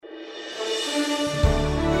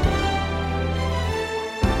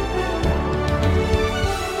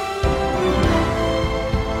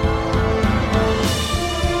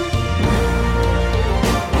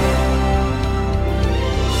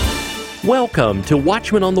Welcome to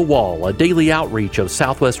Watchman on the Wall, a daily outreach of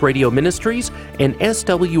Southwest Radio Ministries and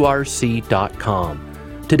SWRC.com.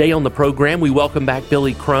 Today on the program, we welcome back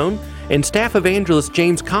Billy Crone, and staff evangelist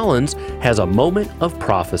James Collins has a moment of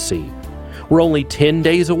prophecy. We're only 10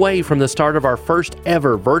 days away from the start of our first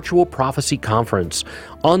ever virtual prophecy conference,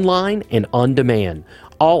 online and on demand.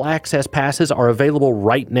 All Access passes are available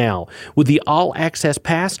right now. With the All Access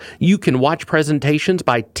Pass, you can watch presentations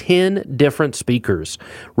by 10 different speakers.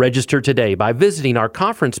 Register today by visiting our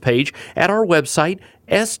conference page at our website,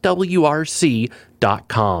 swrc.com,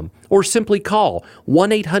 or simply call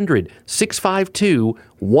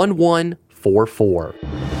 1-800-652-1144.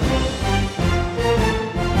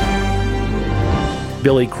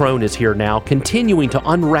 Billy Crone is here now, continuing to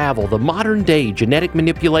unravel the modern-day genetic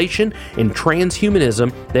manipulation and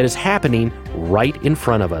transhumanism that is happening right in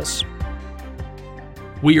front of us.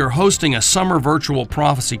 We are hosting a summer virtual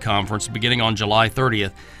prophecy conference beginning on July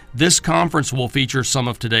 30th. This conference will feature some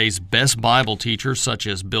of today's best Bible teachers, such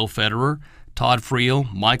as Bill Federer, Todd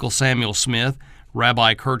Friel, Michael Samuel Smith,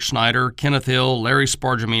 Rabbi Kurt Schneider, Kenneth Hill, Larry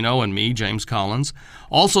Spargimino, and me, James Collins.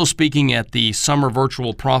 Also speaking at the Summer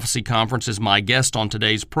Virtual Prophecy Conference is my guest on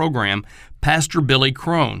today's program, Pastor Billy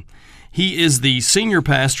Crone. He is the senior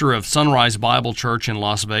pastor of Sunrise Bible Church in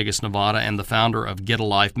Las Vegas, Nevada, and the founder of Get a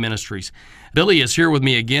Life Ministries. Billy is here with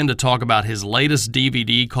me again to talk about his latest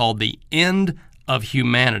DVD called The End of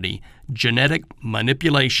Humanity, Genetic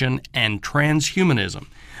Manipulation and Transhumanism.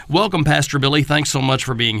 Welcome, Pastor Billy. Thanks so much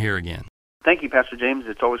for being here again. Thank you, Pastor James.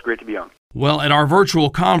 It's always great to be on. Well, at our virtual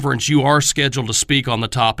conference, you are scheduled to speak on the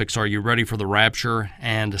topics, Are You Ready for the Rapture?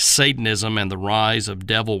 And Satanism and the Rise of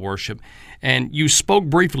Devil Worship. And you spoke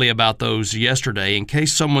briefly about those yesterday. In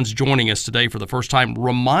case someone's joining us today for the first time,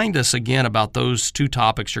 remind us again about those two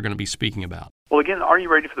topics you're going to be speaking about. Well, again, Are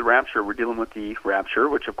You Ready for the Rapture? We're dealing with the rapture,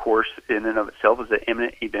 which, of course, in and of itself is an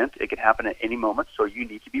imminent event. It could happen at any moment, so you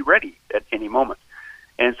need to be ready at any moment.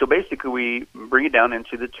 And so basically we bring it down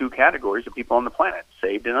into the two categories of people on the planet,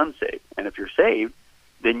 saved and unsaved. And if you're saved,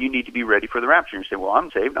 then you need to be ready for the rapture. And you say, well,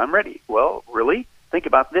 I'm saved, I'm ready. Well, really? Think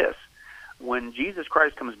about this. When Jesus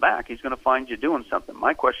Christ comes back, he's going to find you doing something.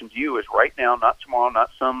 My question to you is right now, not tomorrow,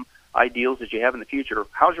 not some ideals that you have in the future.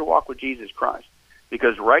 How's your walk with Jesus Christ?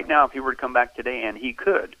 Because right now, if he were to come back today, and he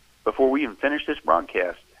could, before we even finish this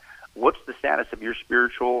broadcast, what's the status of your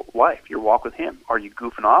spiritual life, your walk with him? Are you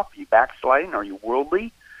goofing off? Are you backsliding? Are you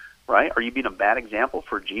worldly? Right? Are you being a bad example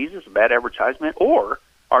for Jesus, a bad advertisement? Or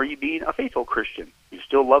are you being a faithful Christian? You're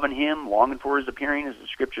still loving him, longing for his appearing, as the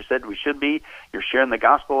scripture said we should be. You're sharing the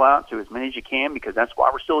gospel out to as many as you can, because that's why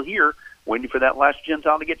we're still here, waiting for that last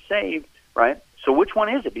Gentile to get saved, right? So which one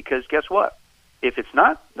is it? Because guess what? If it's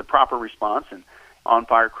not the proper response and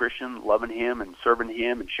on-fire Christian, loving him and serving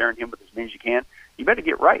him and sharing him with as many as you can, you better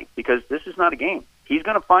get right, because this is not a game. He's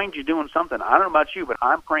going to find you doing something. I don't know about you, but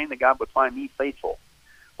I'm praying that God would find me faithful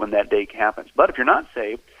when that day happens. But if you're not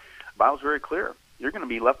saved, the Bible's very clear. You're going to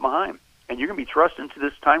be left behind, and you're going to be thrust into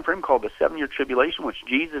this time frame called the 7-year tribulation, which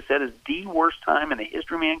Jesus said is the worst time in the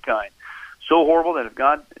history of mankind. So horrible that if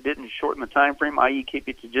God didn't shorten the time frame, i.e. keep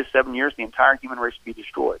it to just 7 years, the entire human race would be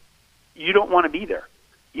destroyed. You don't want to be there.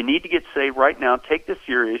 You need to get saved right now. Take this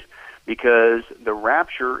serious, because the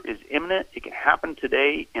rapture is imminent. It can happen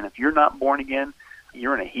today, and if you're not born again,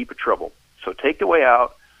 you're in a heap of trouble. So take the way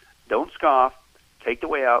out. Don't scoff. Take the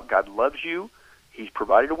way out. God loves you. He's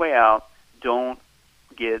provided a way out. Don't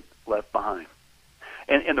get left behind.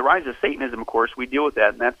 And the rise of Satanism, of course, we deal with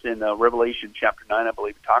that, and that's in Revelation chapter 9, I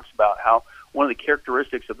believe. It talks about how one of the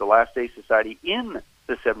characteristics of the last day society in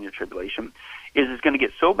the 7-year tribulation is it's going to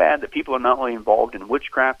get so bad that people are not only involved in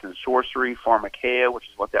witchcraft and sorcery, pharmakeia, which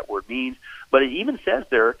is what that word means, but it even says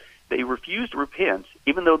there they refuse to repent,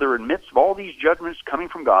 even though they're in the midst of all these judgments coming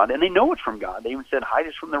from God, and they know it's from God. They even said, hide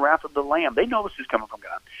us from the wrath of the Lamb. They know this is coming from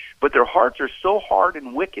God. But their hearts are so hard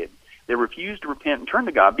and wicked, they refuse to repent and turn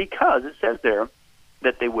to God, because it says there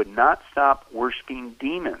that they would not stop worshiping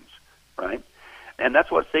demons, right? And that's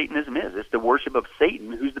what Satanism is. It's the worship of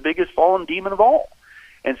Satan, who's the biggest fallen demon of all.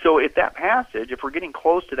 And so if that passage, if we're getting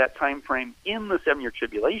close to that time frame in the 7-year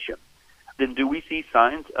tribulation, then do we see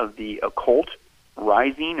signs of the occult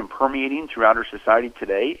rising and permeating throughout our society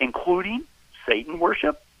today, including Satan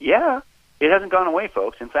worship? Yeah, it hasn't gone away,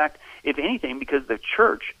 folks. In fact, if anything, because the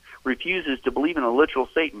church refuses to believe in a literal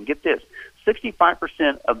Satan, get this,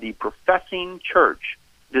 65% of the professing church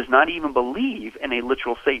does not even believe in a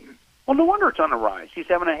literal Satan. Well, no wonder it's on the rise. He's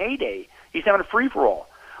having a heyday. He's having a free-for-all.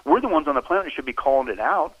 We're the ones on the planet that should be calling it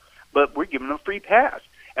out, but we're giving them a free pass.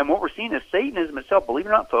 And what we're seeing is Satanism itself, believe it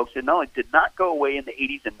or not, folks, it not only did not go away in the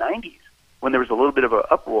 80s and 90s when there was a little bit of an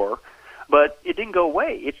uproar, But it didn't go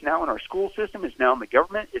away. It's now in our school system. It's now in the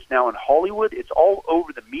government. It's now in Hollywood. It's all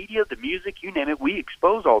over the media, the music, you name it. We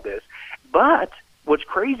expose all this. But what's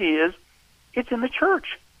crazy is it's in the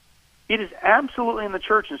church. It is absolutely in the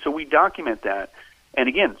church, and so we document that. And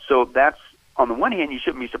again, so that's, on the one hand, you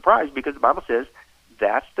shouldn't be surprised because the Bible says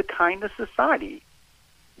that's the kind of society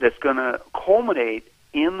that's going to culminate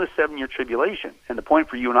in the 7-year tribulation. And the point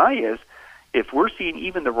for you and I is, if we're seeing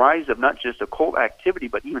even the rise of not just occult activity,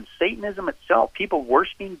 but even Satanism itself, people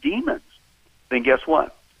worshiping demons, then guess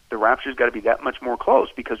what? The rapture's got to be that much more close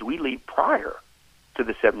because we leave prior to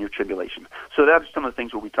the 7-year tribulation. So that's some of the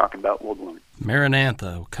things we'll be talking about, Lord willing.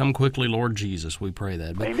 Maranatha, come quickly, Lord Jesus. We pray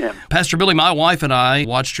that. But Amen. Pastor Billy, my wife and I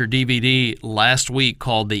watched your DVD last week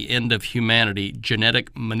called The End of Humanity, Genetic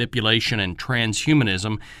Manipulation and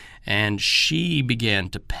Transhumanism, and she began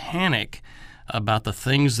to panic about the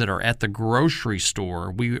things that are at the grocery store.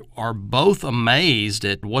 We are both amazed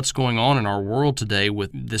at what's going on in our world today with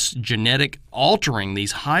this genetic altering,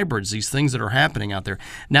 these hybrids, these things that are happening out there.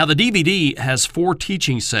 Now, the DVD has 4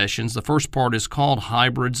 teaching sessions. The first part is called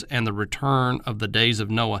Hybrids and the Return of the Days of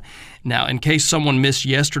Noah. Now, in case someone missed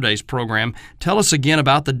yesterday's program, tell us again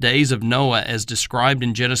about the days of Noah as described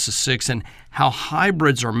in Genesis 6 and how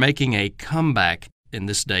hybrids are making a comeback in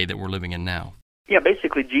this day that we're living in now. Yeah,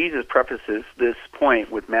 basically Jesus prefaces this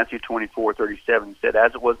point with Matthew 24:37. He said,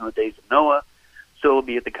 as it was in the days of Noah, so it will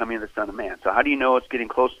be at the coming of the Son of Man. So how do you know it's getting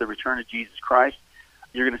close to the return of Jesus Christ?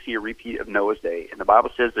 You're going to see a repeat of Noah's day. And the Bible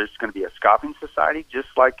says there's going to be a scoffing society, just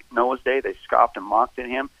like Noah's day. They scoffed and mocked at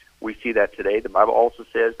him. We see that today. The Bible also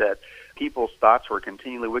says that people's thoughts were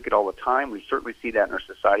continually wicked all the time. We certainly see that in our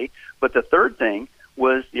society. But the third thing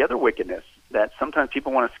was the other wickedness that sometimes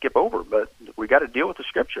people want to skip over, but we got to deal with the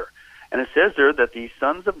Scripture. And it says there that the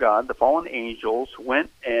sons of God, the fallen angels,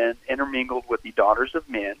 went and intermingled with the daughters of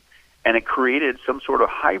men, and it created some sort of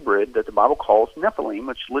hybrid that the Bible calls Nephilim,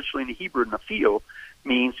 which literally in the Hebrew, Nephil,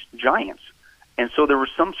 means giants. And so there was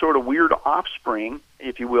some sort of weird offspring,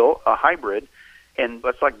 if you will, a hybrid, and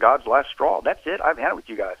that's like God's last straw. That's it. I've had it with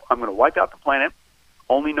you guys. I'm going to wipe out the planet.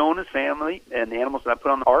 Only Noah and his family and the animals that I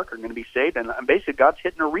put on the ark are going to be saved. And basically God's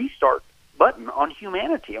hitting a restart button on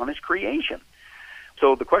humanity, on his creation.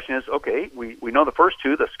 So the question is, okay, we know the first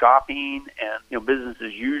two, the scoffing and business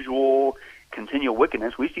as usual, continual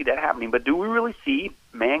wickedness. We see that happening, but do we really see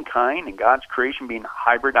mankind and God's creation being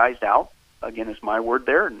hybridized out? Again, is my word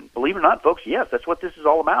there. And believe it or not, folks, yes, that's what this is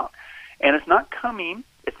all about. And it's not coming.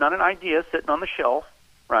 It's not an idea sitting on the shelf,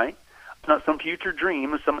 right? It's not some future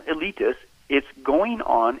dream of some elitist. It's going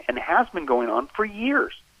on and has been going on for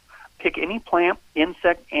years. Pick any plant,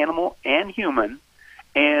 insect, animal, and human,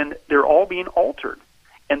 and they're all being altered.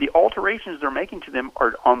 And the alterations they're making to them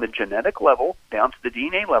are on the genetic level, down to the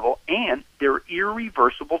DNA level, and they're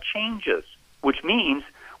irreversible changes, which means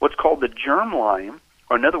what's called the germline,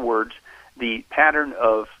 or in other words, the pattern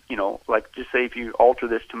of, like just say if you alter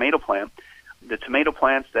this tomato plant, the tomato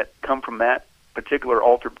plants that come from that particular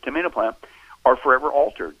altered tomato plant are forever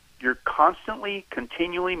altered. You're constantly,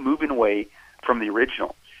 continually moving away from the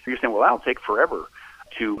original. So you're saying, well, that'll take forever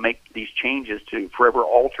to make these changes to forever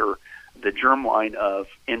alter the germline of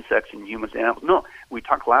insects and humans and animals. No, we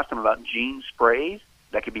talked last time about gene sprays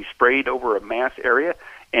that could be sprayed over a mass area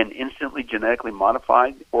and instantly genetically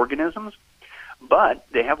modified organisms. But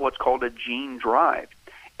they have what's called a gene drive.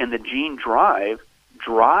 And the gene drive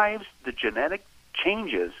drives the genetic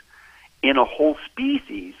changes in a whole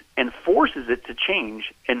species and forces it to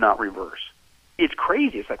change and not reverse. It's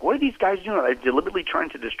crazy. It's like, what are these guys doing? Are they deliberately trying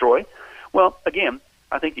to destroy? Well, again,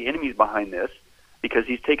 I think the enemy's behind this because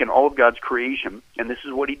he's taken all of God's creation, and this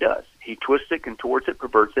is what he does. He twists it, contorts it,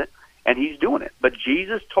 perverts it, and he's doing it. But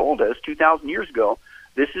Jesus told us 2,000 years ago,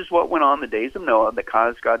 this is what went on the days of Noah that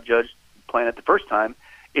caused God judged the planet the first time.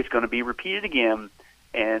 It's going to be repeated again,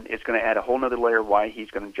 and it's going to add a whole other layer of why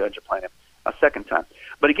he's going to judge the planet a second time.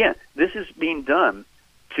 But again, this is being done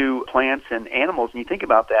to plants and animals, and you think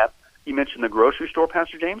about that. You mentioned the grocery store,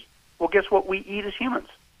 Pastor James. Well, guess what we eat as humans?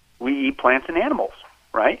 We eat plants and animals,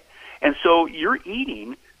 right? And so you're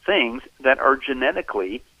eating things that are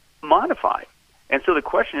genetically modified. And so the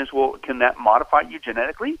question is, well, can that modify you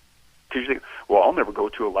genetically? Because you think, well, I'll never go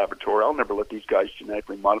to a laboratory. I'll never let these guys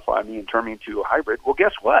genetically modify me and turn me into a hybrid. Well,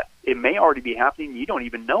 guess what? It may already be happening. You don't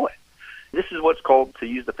even know it. This is what's called, to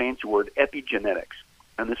use the fancy word, epigenetics.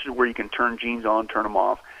 And this is where you can turn genes on, turn them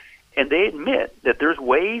off. And they admit that there's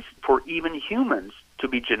ways for even humans to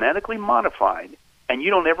be genetically modified, and you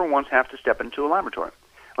don't ever once have to step into a laboratory.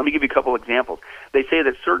 Let me give you a couple examples. They say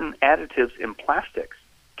that certain additives in plastics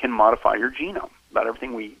can modify your genome. About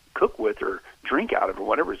everything we cook with or drink out of or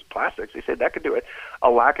whatever is plastics. They say that could do it. A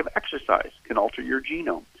lack of exercise can alter your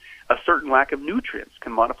genome. A certain lack of nutrients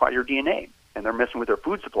can modify your DNA, and they're messing with our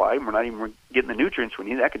food supply, and we're not even getting the nutrients we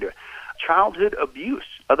need. That can do it. Childhood abuse,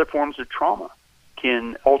 other forms of trauma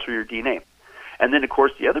can alter your DNA. And then, of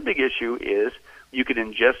course, the other big issue is you could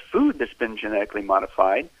ingest food that's been genetically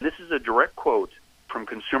modified. This is a direct quote from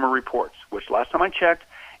Consumer Reports, which last time I checked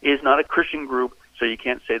is not a Christian group, so you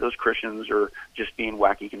can't say those Christians are just being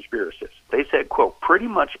wacky conspiracists. They said, quote, pretty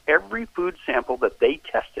much every food sample that they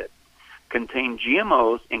tested contained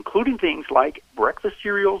GMOs, including things like breakfast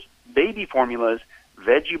cereals, baby formulas,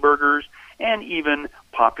 veggie burgers, and even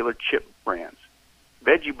popular chip brands.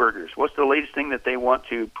 Veggie burgers, what's the latest thing that they want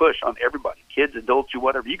to push on everybody? Kids, adults, you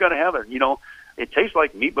whatever. You got to have it. You know, it tastes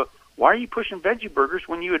like meat, but why are you pushing veggie burgers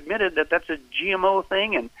when you admitted that that's a GMO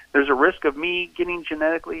thing and there's a risk of me getting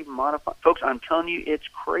genetically modified? Folks, I'm telling you, it's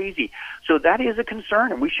crazy. So that is a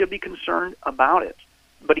concern, and we should be concerned about it.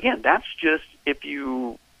 But again, that's just if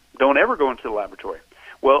you don't ever go into the laboratory.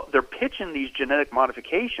 Well, they're pitching these genetic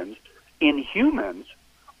modifications in humans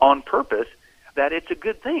on purpose that it's a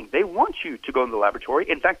good thing. They want you to go in the laboratory.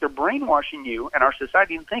 In fact, they're brainwashing you and our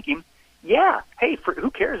society into thinking, yeah, hey, who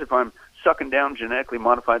cares if I'm sucking down genetically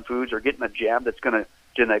modified foods or getting a jab that's going to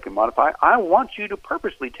genetically modify? I want you to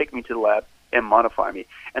purposely take me to the lab and modify me.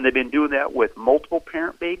 And they've been doing that with multiple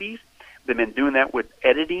parent babies. They've been doing that with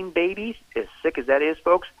editing babies. As sick as that is,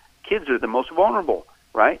 folks, kids are the most vulnerable,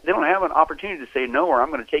 right? They don't have an opportunity to say no, or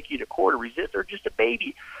I'm going to take you to court or resist. They're just a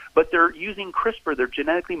baby. But they're using CRISPR. They're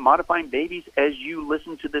genetically modifying babies as you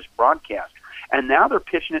listen to this broadcast. And now they're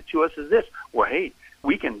pitching it to us as this. Well, hey,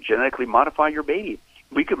 we can genetically modify your baby.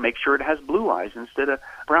 We can make sure it has blue eyes instead of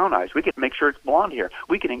brown eyes. We can make sure it's blonde hair.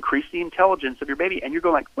 We can increase the intelligence of your baby. And you're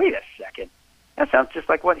going like, wait a second. That sounds just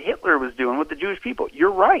like what Hitler was doing with the Jewish people.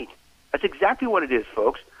 You're right. That's exactly what it is,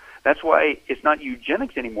 folks. That's why it's not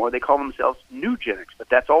eugenics anymore. They call themselves newgenics. But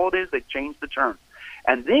that's all it is. They changed the term.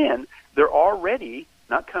 And then they're already,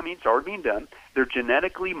 not coming, it's already being done, they're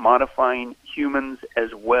genetically modifying humans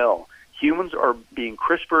as well. Humans are being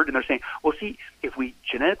CRISPR'd, and they're saying, well, see, if we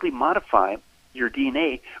genetically modify your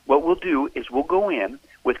DNA, what we'll do is we'll go in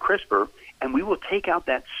with CRISPR, and we will take out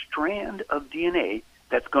that strand of DNA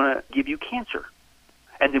that's going to give you cancer.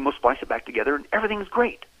 And then we'll splice it back together, and everything's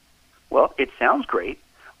great. Well, it sounds great,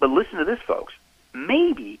 but listen to this, folks.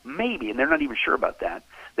 Maybe, and they're not even sure about that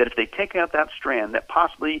if they take out that strand, that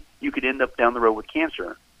possibly you could end up down the road with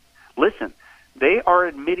cancer. Listen, they are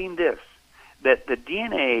admitting this, that the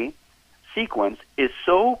DNA sequence is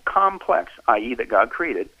so complex, i.e. that God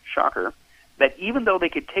created, shocker, that even though they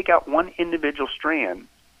could take out one individual strand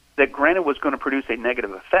that granted was going to produce a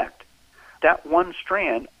negative effect, that one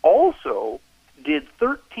strand also did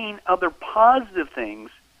 13 other positive things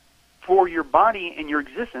for your body and your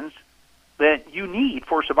existence that you need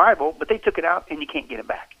for survival, but they took it out and you can't get it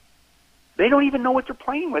back. They don't even know what they're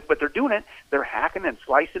playing with, but they're doing it. They're hacking and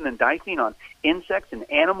slicing and dicing on insects and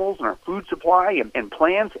animals and our food supply and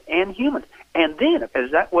plants and humans. And then,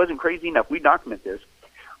 as that wasn't crazy enough, we document this,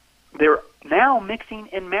 they're now mixing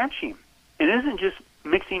and matching. And it isn't just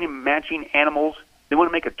mixing and matching animals. They want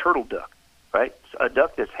to make a turtle duck, right? A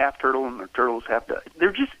duck that's half turtle and a turtle's half duck.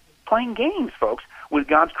 They're just playing games, folks, with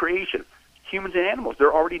God's creation. Humans and animals.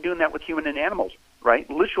 They're already doing that with human and animals, right?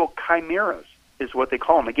 Literal chimeras is what they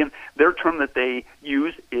call them. Again, their term that they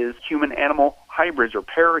use is human-animal hybrids or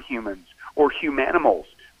parahumans or humanimals,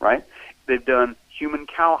 right? They've done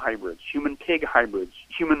human-cow hybrids, human-pig hybrids,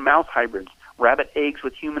 human-mouse hybrids, rabbit eggs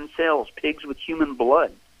with human cells, pigs with human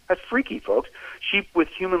blood. That's freaky, folks. Sheep with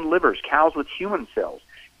human livers, cows with human cells,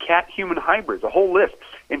 cat-human hybrids, a whole list.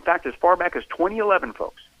 In fact, as far back as 2011,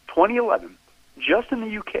 folks, 2011, just in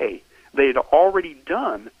the UK, they had already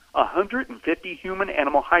done 150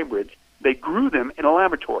 human-animal hybrids. They grew them in a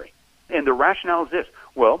laboratory. And the rationale is this.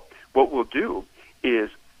 Well, what we'll do is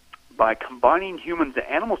by combining humans and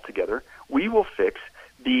animals together, we will fix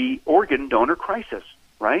the organ donor crisis,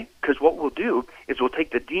 right? Because what we'll do is we'll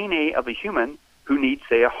take the DNA of a human who needs,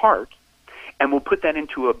 say, a heart, and we'll put that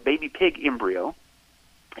into a baby pig embryo.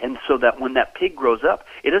 And so that when that pig grows up,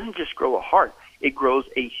 it doesn't just grow a heart. It grows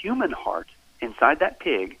a human heart inside that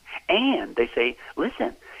pig, and they say,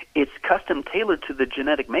 listen, it's custom tailored to the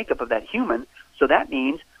genetic makeup of that human, so that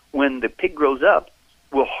means when the pig grows up,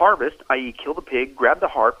 we'll harvest, i.e. kill the pig, grab the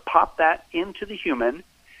heart, pop that into the human,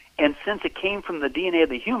 and since it came from the DNA of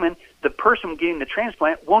the human, the person getting the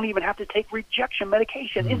transplant won't even have to take rejection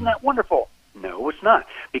medication. Isn't that wonderful? No, it's not,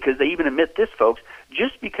 because they even admit this, folks.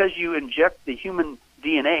 Just because you inject the human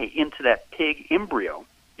DNA into that pig embryo,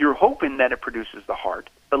 you're hoping that it produces the heart.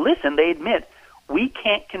 But listen, they admit we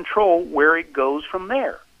can't control where it goes from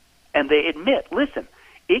there. And they admit, listen,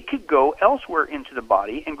 it could go elsewhere into the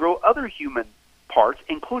body and grow other human parts,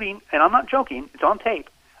 including, and I'm not joking, it's on tape,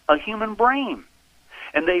 a human brain.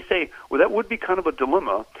 And they say, well, that would be kind of a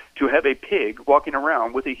dilemma to have a pig walking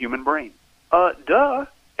around with a human brain. Duh.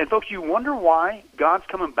 And folks, you wonder why God's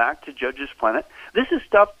coming back to judge this planet? This is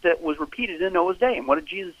stuff that was repeated in Noah's day. And what did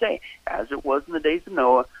Jesus say? As it was in the days of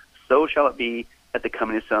Noah, so shall it be at the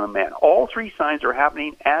coming of the Son of Man. All three signs are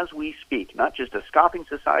happening as we speak, not just a scoffing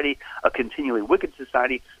society, a continually wicked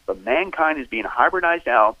society, but mankind is being hybridized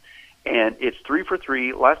out, and it's 3 for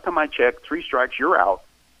 3. Last time I checked, 3 strikes, you're out.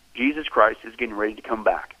 Jesus Christ is getting ready to come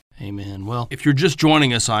back. Amen. Well, if you're just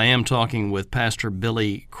joining us, I am talking with Pastor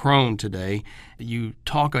Billy Crone today. You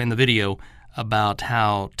talk in the video about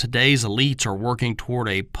how today's elites are working toward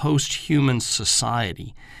a post-human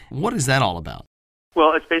society. What is that all about?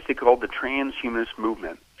 Well, it's basically called the transhumanist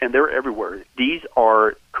movement, and they're everywhere. These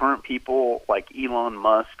are current people like Elon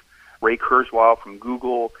Musk, Ray Kurzweil from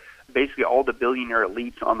Google, basically all the billionaire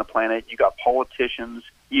elites on the planet. You got politicians.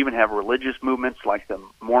 You even have religious movements like the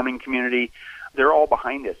Mormon community. They're all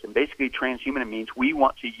behind this. And basically transhuman means we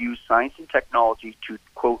want to use science and technology to,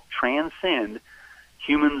 quote, transcend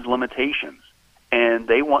humans' limitations. And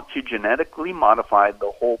they want to genetically modify the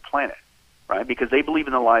whole planet, right? Because they believe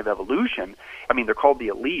in the lie of evolution. I mean, they're called the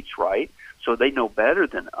elites, right? So they know better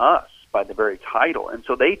than us by the very title. And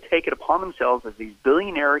so they take it upon themselves as these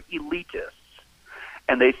billionaire elitists.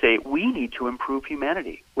 And they say, we need to improve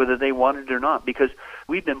humanity, whether they want it or not, because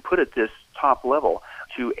we've been put at this top level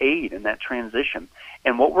to aid in that transition.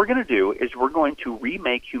 And what we're going to do is we're going to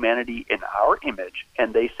remake humanity in our image.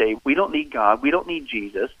 And they say, we don't need God, we don't need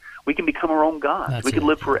Jesus. We can become our own gods. We can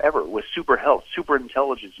live forever with super health, super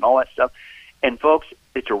intelligence, and all that stuff. And folks,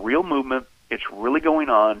 it's a real movement. It's really going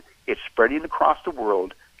on. It's spreading across the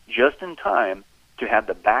world just in time to have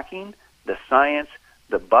the backing, the science,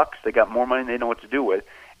 the bucks, they got more money than they know what to do with,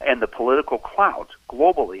 and the political clout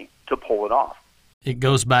globally to pull it off. It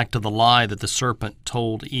goes back to the lie that the serpent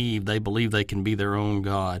told Eve. They believe they can be their own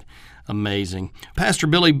God. Amazing. Pastor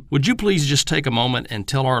Billy, would you please just take a moment and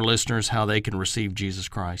tell our listeners how they can receive Jesus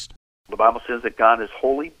Christ? The Bible says that God is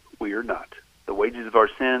holy, we are not. The wages of our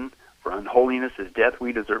sin for unholiness is death.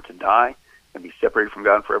 We deserve to die and be separated from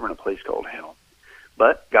God forever in a place called hell.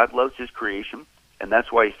 But God loves his creation, and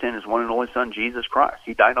that's why he sent his one and only Son, Jesus Christ.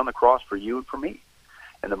 He died on the cross for you and for me.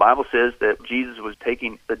 And the Bible says that Jesus was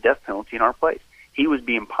taking the death penalty in our place. He was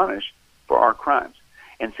being punished for our crimes.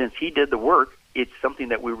 And since he did the work, it's something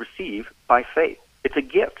that we receive by faith. It's a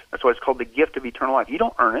gift. That's why it's called the gift of eternal life. You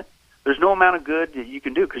don't earn it. There's no amount of good that you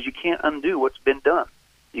can do because you can't undo what's been done.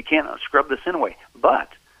 You can't scrub the sin away. But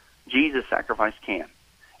Jesus' sacrifice can.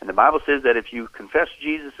 And the Bible says that if you confess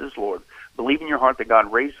Jesus as Lord, believe in your heart that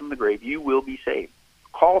God raised from the grave, you will be saved.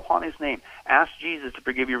 Call upon his name. Ask Jesus to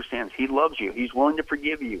forgive your sins. He loves you. He's willing to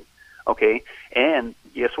forgive you. Okay? And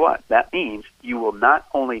guess what? That means you will not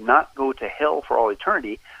only not go to hell for all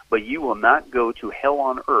eternity, but you will not go to hell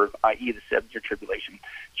on earth, i.e. the 7-year tribulation.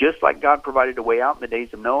 Just like God provided a way out in the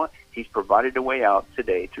days of Noah, he's provided a way out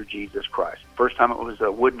today through Jesus Christ. First time it was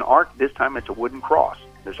a wooden ark. This time it's a wooden cross.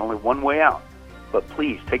 There's only one way out. But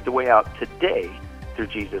please take the way out today through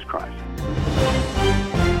Jesus Christ.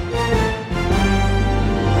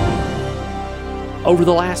 Over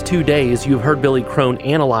the last 2 days, you've heard Billy Crone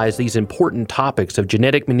analyze these important topics of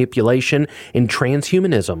genetic manipulation and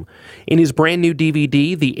transhumanism. In his brand new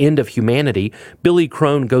DVD, The End of Humanity, Billy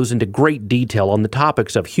Crone goes into great detail on the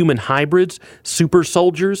topics of human hybrids, super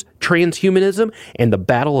soldiers, transhumanism, and the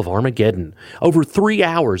Battle of Armageddon. Over 3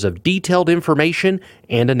 hours of detailed information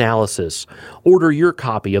and analysis. Order your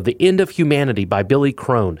copy of The End of Humanity by Billy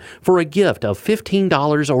Crone for a gift of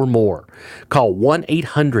 $15 or more. Call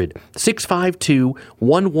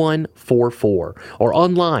 1-800-652-1144 or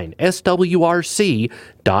online swrc.com.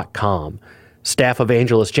 Staff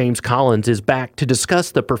Evangelist James Collins is back to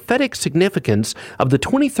discuss the prophetic significance of the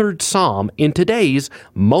 23rd Psalm in today's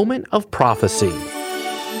Moment of Prophecy.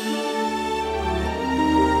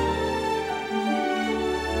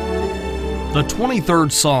 The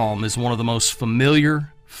 23rd Psalm is one of the most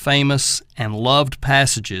familiar, famous, and loved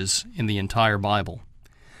passages in the entire Bible.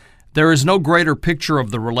 There is no greater picture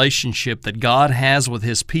of the relationship that God has with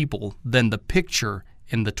his people than the picture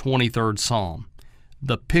in the 23rd Psalm,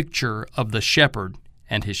 the picture of the shepherd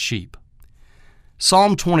and his sheep.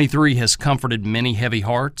 Psalm 23 has comforted many heavy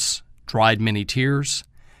hearts, dried many tears,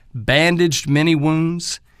 bandaged many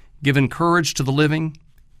wounds, given courage to the living,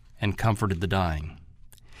 and comforted the dying.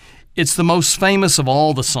 It's the most famous of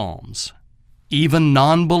all the Psalms. Even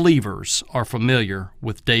non-believers are familiar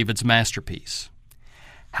with David's masterpiece.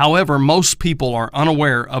 However, most people are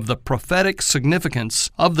unaware of the prophetic significance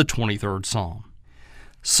of the 23rd Psalm.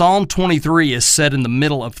 Psalm 23 is set in the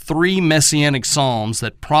middle of three messianic psalms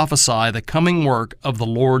that prophesy the coming work of the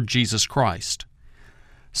Lord Jesus Christ.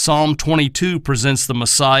 Psalm 22 presents the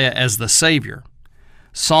Messiah as the Savior.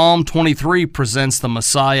 Psalm 23 presents the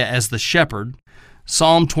Messiah as the Shepherd.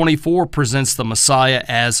 Psalm 24 presents the Messiah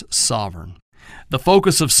as sovereign. The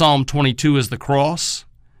focus of Psalm 22 is the cross.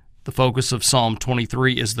 The focus of Psalm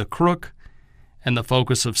 23 is the crook. And the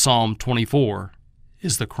focus of Psalm 24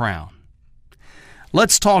 is the crown.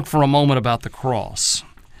 Let's talk for a moment about the cross.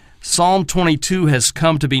 Psalm 22 has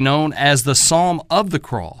come to be known as the Psalm of the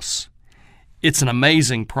Cross. It's an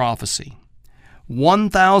amazing prophecy.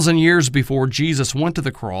 1,000 years before Jesus went to the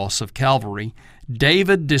cross of Calvary,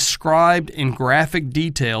 David described in graphic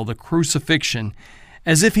detail the crucifixion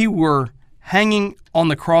as if he were hanging on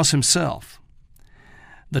the cross himself.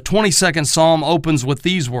 The 22nd Psalm opens with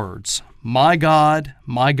these words, my God,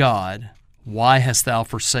 why hast thou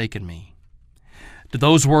forsaken me?" Do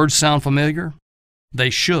those words sound familiar? They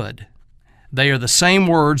should. They are the same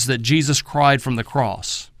words that Jesus cried from the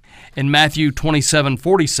cross. In Matthew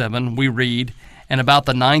 27:47, we read, "And about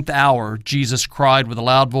the 9th hour, Jesus cried with a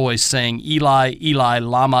loud voice, saying, Eli, Eli,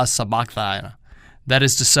 lama sabachthani?" That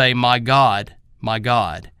is to say, my God,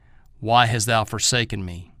 why hast thou forsaken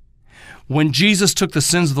me?" When Jesus took the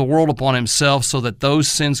sins of the world upon himself so that those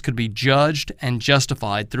sins could be judged and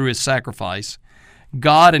justified through his sacrifice,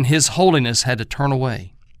 God in his holiness had to turn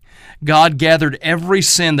away. God gathered every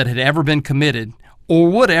sin that had ever been committed or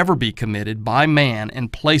would ever be committed by man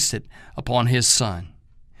and placed it upon his Son.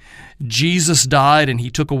 Jesus died and he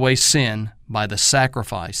took away sin by the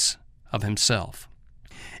sacrifice of himself.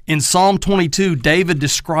 In Psalm 22, David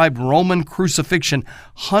described Roman crucifixion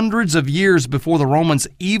hundreds of years before the Romans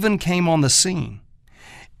even came on the scene.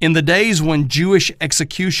 In the days when Jewish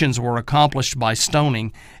executions were accomplished by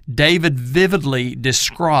stoning, David vividly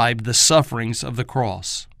described the sufferings of the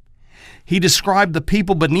cross. He described the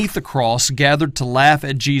people beneath the cross gathered to laugh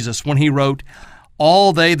at Jesus when he wrote,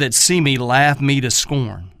 "All they that see me laugh me to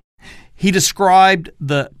scorn." He described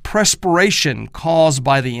the perspiration caused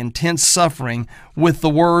by the intense suffering with the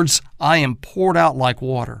words, "I am poured out like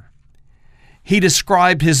water." He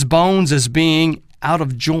described his bones as being out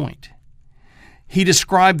of joint. He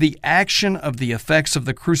described the action of the effects of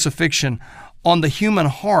the crucifixion on the human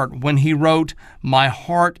heart when he wrote, "My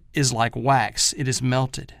heart is like wax, it is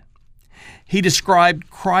melted." He described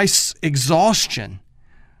Christ's exhaustion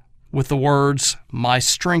with the words, "My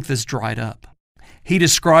strength is dried up." He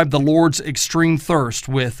described the Lord's extreme thirst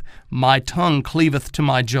with, "My tongue cleaveth to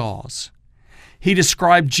my jaws." He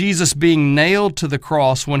described Jesus being nailed to the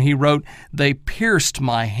cross when he wrote, "They pierced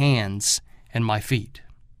my hands and my feet."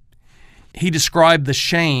 He described the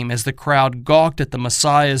shame as the crowd gawked at the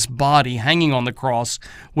Messiah's body hanging on the cross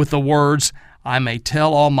with the words, "I may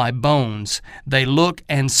tell all my bones, they look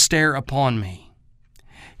and stare upon me."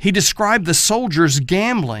 He described the soldiers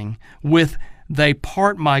gambling with, "They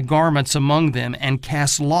part my garments among them and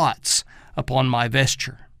cast lots upon my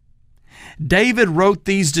vesture." David wrote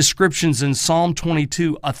these descriptions in Psalm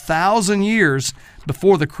 22 1,000 years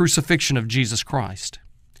before the crucifixion of Jesus Christ.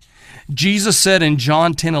 Jesus said in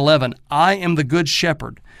John 10:11, "I am the good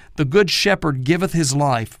shepherd. The good shepherd giveth his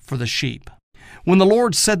life for the sheep." When the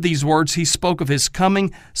Lord said these words, he spoke of his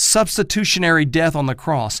coming substitutionary death on the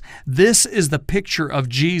cross. This is the picture of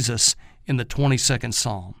Jesus in the 22nd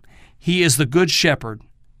Psalm. He is the good shepherd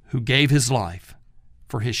who gave his life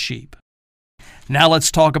for his sheep. Now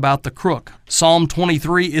let's talk about the crook. Psalm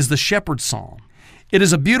 23 is the shepherd's psalm. It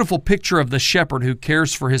is a beautiful picture of the shepherd who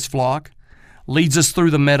cares for his flock, leads us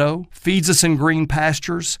through the meadow, feeds us in green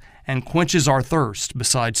pastures, and quenches our thirst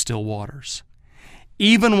beside still waters.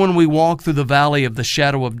 Even when we walk through the valley of the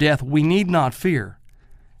shadow of death, we need not fear,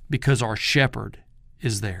 because our shepherd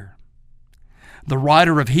is there. The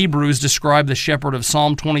writer of Hebrews described the shepherd of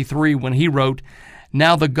Psalm 23 when he wrote,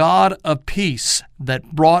 "Now the God of peace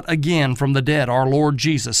that brought again from the dead our Lord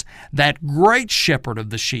Jesus, that great shepherd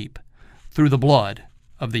of the sheep, through the blood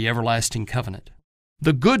of the everlasting covenant."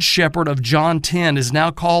 The good shepherd of John 10 is now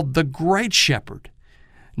called the great shepherd.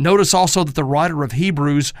 Notice also that the writer of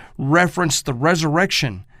Hebrews referenced the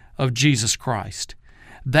resurrection of Jesus Christ.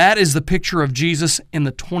 That is the picture of Jesus in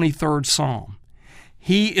the 23rd Psalm.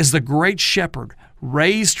 He is the great shepherd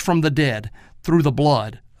raised from the dead through the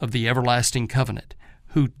blood of the everlasting covenant,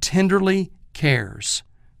 who tenderly cares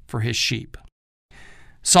for his sheep.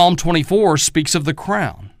 Psalm 24 speaks of the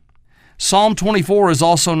crown. Psalm 24 is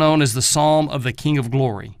also known as the Psalm of the King of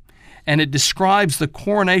Glory, and it describes the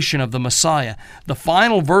coronation of the Messiah. The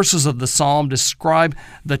final verses of the psalm describe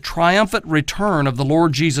the triumphant return of the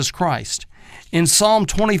Lord Jesus Christ. In Psalm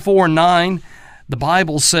 24:9, The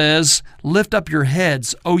Bible says, "Lift up your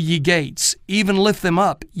heads, O ye gates, even lift them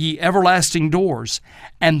up, ye everlasting doors,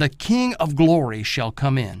 and the King of glory shall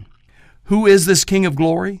come in." Who is this King of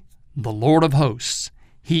glory? The Lord of hosts.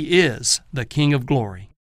 He is the King of glory.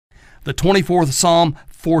 The 24th Psalm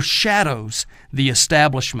foreshadows the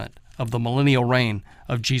establishment of the millennial reign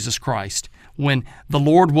of Jesus Christ, when the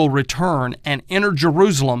Lord will return and enter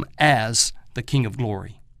Jerusalem as the King of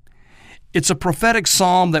glory. It's a prophetic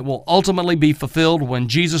psalm that will ultimately be fulfilled when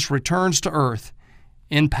Jesus returns to earth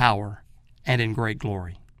in power and in great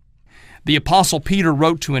glory. The Apostle Peter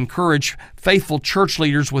wrote to encourage faithful church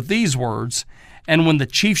leaders with these words, "And when the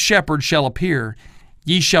chief shepherd shall appear,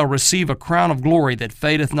 ye shall receive a crown of glory that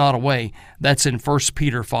fadeth not away." That's in 1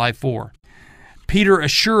 Peter 5:4. Peter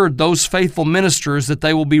assured those faithful ministers that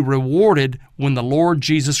they will be rewarded when the Lord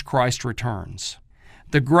Jesus Christ returns.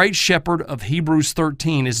 The great shepherd of Hebrews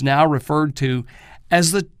 13 is now referred to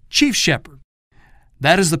as the chief shepherd.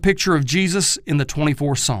 That is the picture of Jesus in the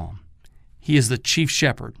 24th Psalm. He is the chief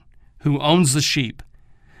shepherd who owns the sheep.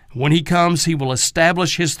 When he comes, he will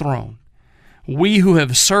establish his throne. We who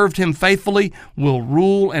have served him faithfully will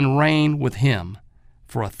rule and reign with him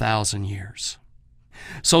for 1,000 years.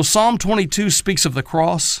 So Psalm 22 speaks of the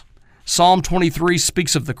cross, Psalm 23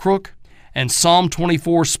 speaks of the crook, and Psalm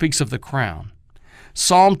 24 speaks of the crown.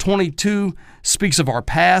 Psalm 22 speaks of our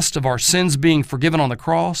past, of our sins being forgiven on the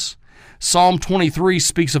cross. Psalm 23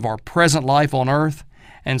 speaks of our present life on earth.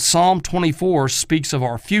 And Psalm 24 speaks of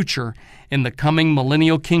our future in the coming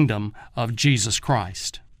millennial kingdom of Jesus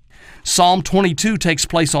Christ. Psalm 22 takes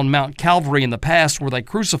place on Mount Calvary in the past where they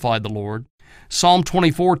crucified the Lord. Psalm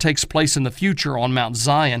 24 takes place in the future on Mount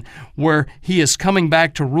Zion where he is coming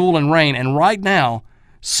back to rule and reign. And right now,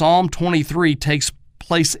 Psalm 23 takes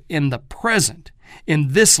place in the present, in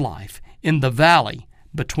this life, in the valley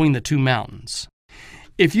between the two mountains.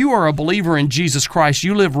 If you are a believer in Jesus Christ,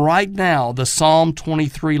 you live right now the Psalm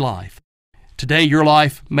 23 life. Today your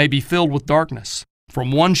life may be filled with darkness.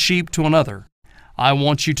 From one sheep to another, I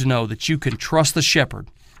want you to know that you can trust the shepherd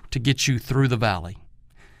to get you through the valley.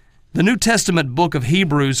 The New Testament book of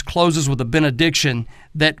Hebrews closes with a benediction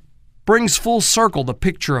that brings full circle the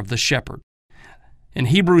picture of the shepherd. In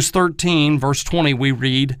Hebrews 13, verse 20, we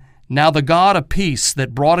read, "Now the God of peace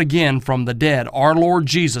that brought again from the dead our Lord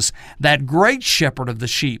Jesus, that great shepherd of the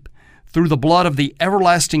sheep, through the blood of the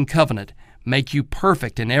everlasting covenant, make you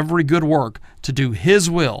perfect in every good work to do His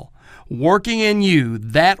will, working in you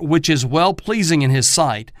that which is well-pleasing in His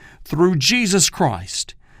sight, through Jesus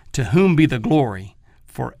Christ, to whom be the glory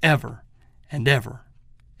forever and ever.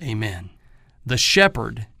 Amen." The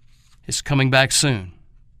shepherd is coming back soon.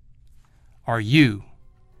 Are you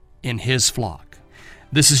in His flock?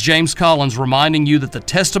 This is James Collins reminding you that the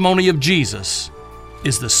testimony of Jesus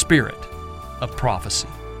is the spirit of prophecy.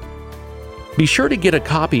 Be sure to get a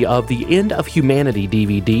copy of the End of Humanity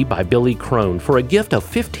DVD by Billy Crone for a gift of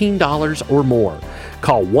 $15 or more.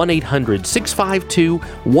 Call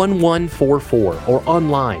 1-800-652-1144 or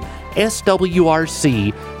online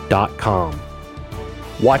swrc.com.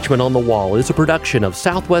 Watchman on the Wall is a production of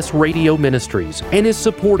Southwest Radio Ministries and is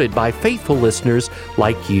supported by faithful listeners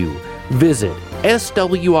like you. Visit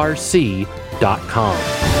swrc.com.